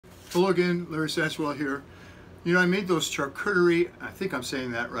Hello again, Larry Satchwell here. You know, I made those charcuterie, I think I'm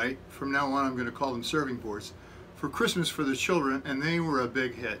saying that right. From now on, I'm going to call them serving boards, for Christmas for the children, and they were a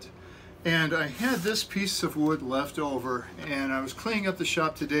big hit. And I had this piece of wood left over, and I was cleaning up the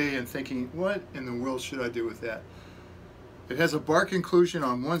shop today and thinking, what in the world should I do with that? It has a bark inclusion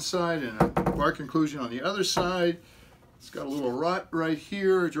on one side and a bark inclusion on the other side. It's got a little rot right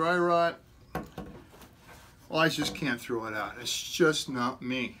here, dry rot. Well, I just can't throw it out. It's just not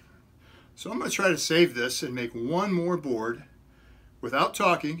me. So I'm going to try to save this and make one more board without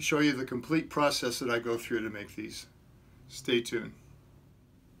talking, show you the complete process that I go through to make these. Stay tuned.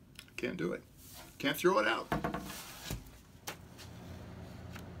 Can't do it. Can't throw it out.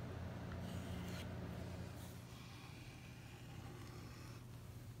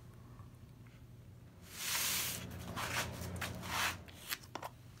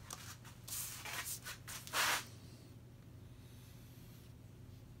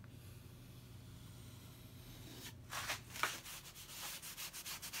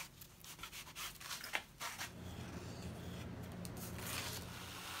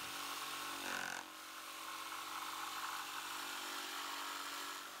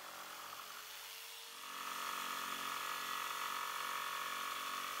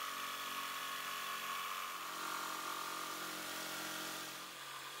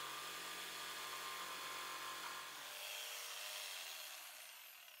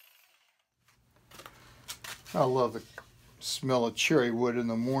 I love the smell of cherry wood in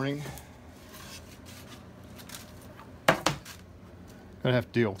the morning. Gonna have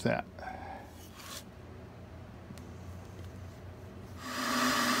to deal with that.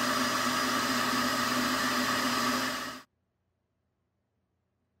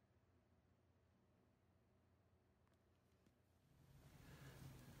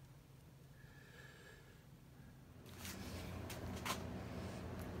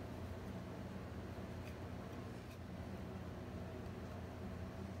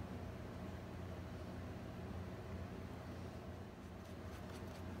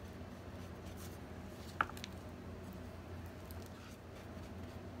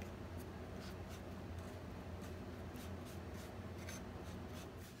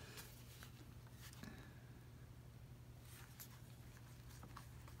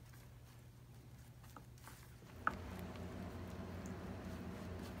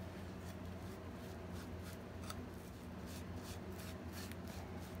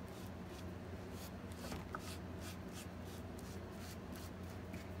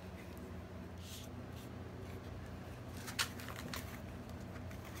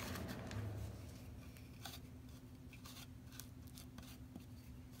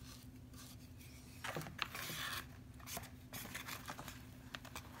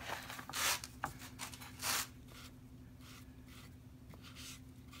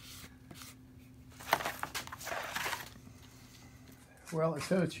 Well, it's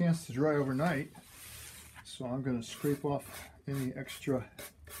had a chance to dry overnight, so I'm going to scrape off any extra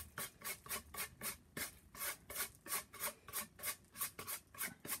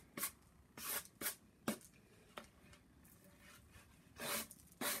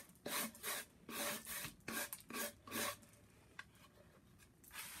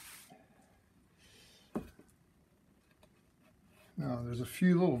Now, there's a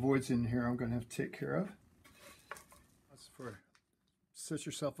few little voids in here I'm going to have to take care of. That's for set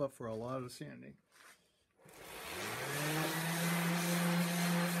yourself up for a lot of sanding.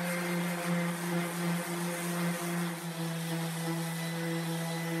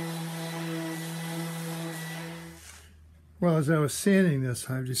 Well, as I was sanding this,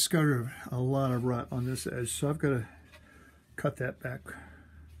 I've discovered a lot of rot on this edge, so I've got to cut that back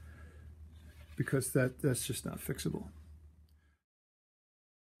because that's just not fixable.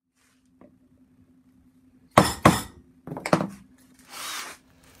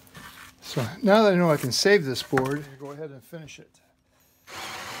 So now that I know I can save this board, I'm going to go ahead and finish it.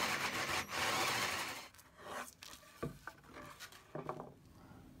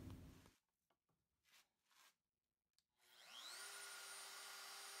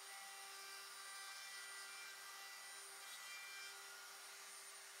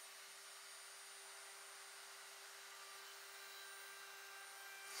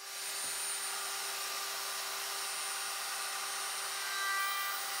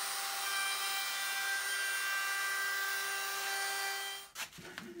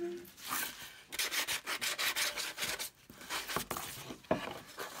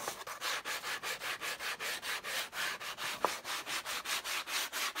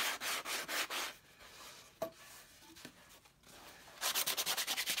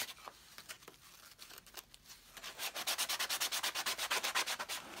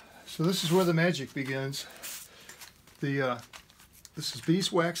 So this is where the magic begins. This is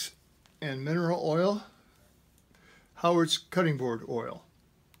beeswax and mineral oil, Howard's cutting board oil.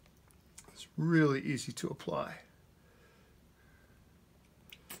 It's really easy to apply.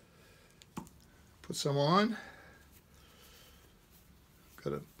 Put some on.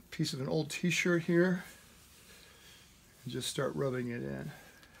 Got a piece of an old t-shirt here. And just start rubbing it in.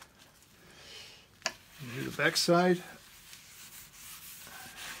 Do the back side.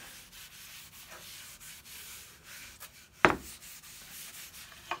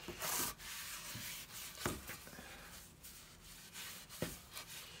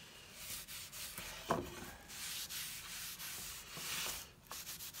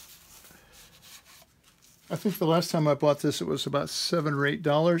 I think the last time I bought this, it was about $7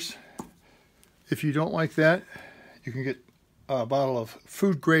 or $8. If you don't like that, you can get a bottle of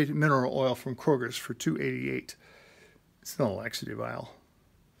food-grade mineral oil from Kroger's for $2.88. It's not a laxative vial.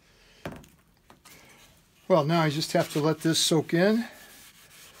 Well, now I just have to let this soak in.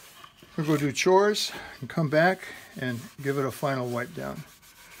 We'll go do chores and come back and give it a final wipe down.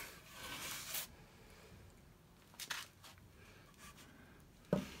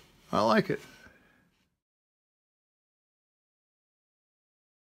 I like it.